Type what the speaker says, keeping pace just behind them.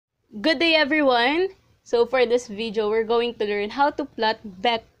Good day everyone! So for this video, we're going to learn how to plot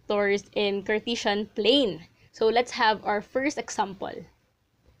vectors in Cartesian plane. So let's have our first example.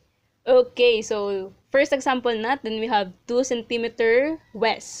 Okay, so first example natin, we have 2 cm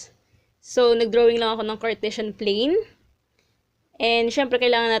west. So nagdrawing lang ako ng Cartesian plane. And syempre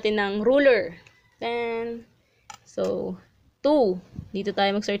kailangan natin ng ruler. Then, so 2. Dito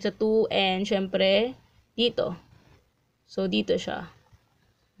tayo mag-start sa 2 and syempre dito. So dito siya.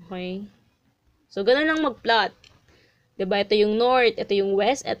 Okay? So, ganun lang mag-plot. Diba? Ito yung north, ito yung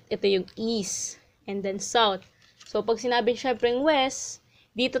west, at ito yung east. And then south. So, pag sinabi syempre yung west,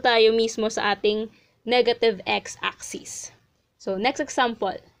 dito tayo mismo sa ating negative x-axis. So, next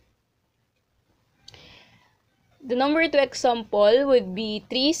example. The number 2 example would be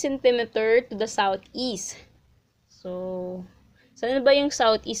 3 cm to the southeast. So, saan ba yung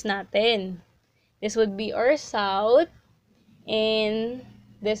southeast natin? This would be our south and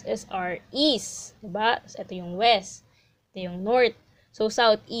this is our east, diba? So, ito yung west, ito yung north. So,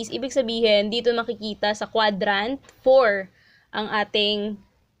 southeast, ibig sabihin, dito makikita sa quadrant 4 ang ating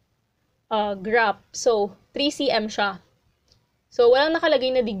graph. So, 3 cm siya. So, walang nakalagay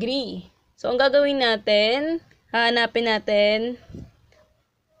na degree. So, ang gagawin natin, hahanapin natin,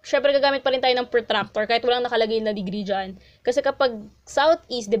 syempre gagamit pa rin tayo ng protractor kahit walang nakalagay na degree dyan. Kasi kapag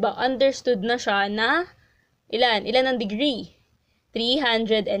southeast, diba, understood na siya na ilan ang degree?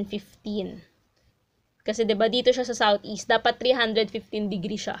 315. Kasi 'di ba dito siya sa southeast, dapat 315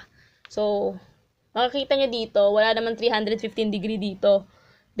 degree siya. So, makikita niyo dito, wala naman 315 degree dito.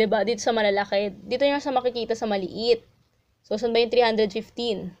 'Di ba? Dito sa malalaki. Dito niyo sa makikita sa maliit. So, saan ba yung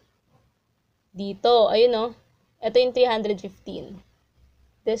 315? Dito, ayun oh. Ito yung 315.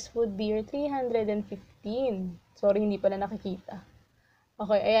 This would be your 315. Sorry, hindi pala nakikita.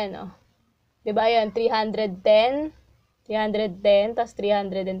 Okay, ayan oh. 'Di ba? Ayan, 310 tas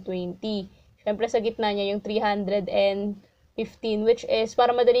 320. Siyempre sa gitna niya yung 315 which is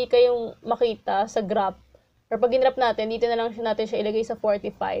para madali kayong makita sa graph. Or pag ginrap natin, dito na lang natin siya ilagay sa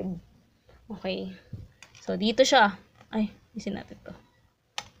 45. Okay. So dito siya. Ay, isin natin to.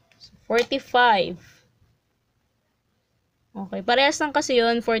 So, 45. Okay, parehas lang kasi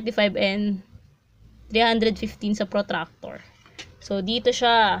yun, 45 and 315 sa protractor. So dito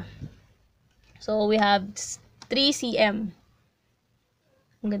siya. So we have 3 cm.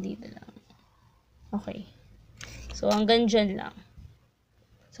 Hanggang dito lang. Okay. So, hanggang dyan lang.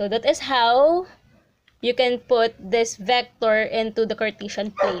 So, that is how you can put this vector into the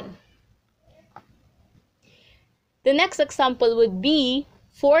Cartesian plane. The next example would be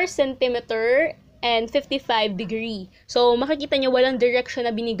 4 cm and 55 degree. So, makikita nyo walang direction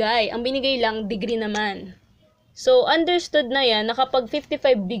na binigay. Ang binigay lang, degree naman. So, understood na yan na kapag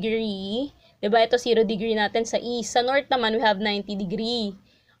 55 degree, diba, ito 0 degree natin sa east. Sa north naman, we have 90 degree.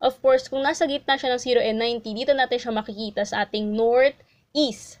 Of course, kung nasa gitna siya ng 0 and 90, dito natin siya makikita sa ating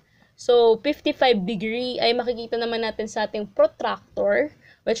north-east. So, 55 degree ay makikita naman natin sa ating protractor,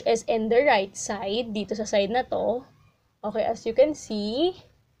 which is in the right side, dito sa side na to. Okay, as you can see,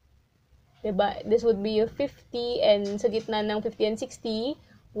 diba, this would be your 50, and sa gitna ng 50 and 60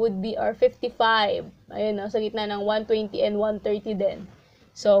 would be our 55. Ayun, no, sa gitna ng 120 and 130 din.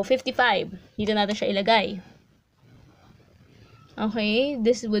 So, 55. Dito natin siya ilagay. Okay,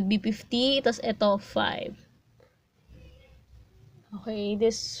 this would be 50, tapos ito 5. Okay,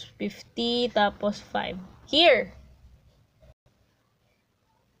 this 50, tapos 5. Here.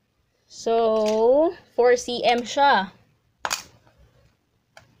 So, 4 cm siya.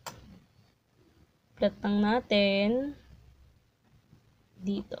 Plot lang natin.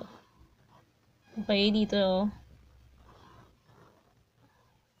 Dito. Okay, dito.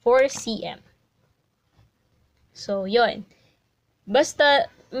 4 cm. So, yon. Basta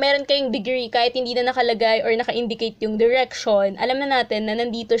meron kayong degree, kahit hindi na nakalagay or naka-indicate yung direction, alam na natin na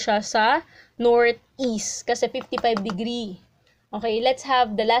nandito siya sa northeast kasi 55 degree. Okay, let's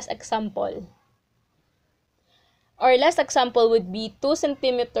have the last example. Our last example would be 2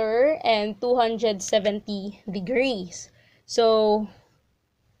 cm and 270 degrees. So,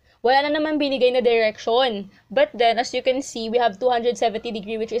 wala na naman binigay na direction. But then, as you can see, we have 270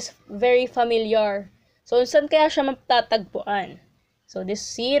 degree which is very familiar. So, saan kaya siya matatagpuan? So, this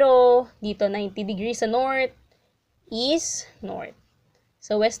 0, dito 90 degrees sa north, east, north.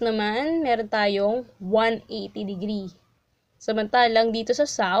 Sa west naman, meron tayong 180 degree. Samantalang dito sa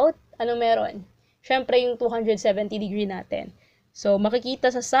south, ano meron? Siyempre yung 270 degree natin. So, makikita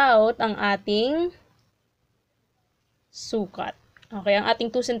sa south ang ating sukat. Okay, ang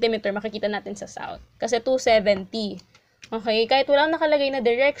ating 2 cm makikita natin sa south. Kasi 270. Okay, kahit walang nakalagay na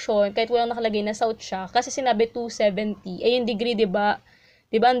direction, kahit walang nakalagay na south siya, kasi sinabi 270, eh yung degree, diba,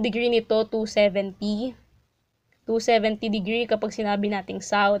 Diba ang degree nito, 270? 270 degree kapag sinabi nating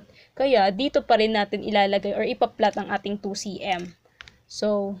south. Kaya, dito pa rin natin ilalagay or ipa-plot ang ating 2 cm.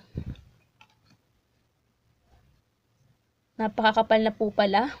 So, napakakapal na po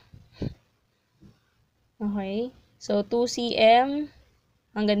pala. Okay. So, 2 cm,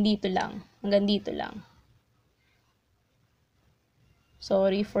 hanggang dito lang. Hanggang dito lang.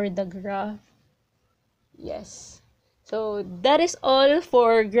 Sorry for the graph. Yes. So, that is all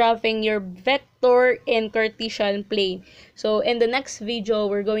for graphing your vector in Cartesian plane. So, in the next video,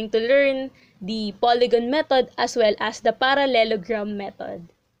 we're going to learn the polygon method as well as the parallelogram method.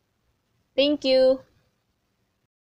 Thank you!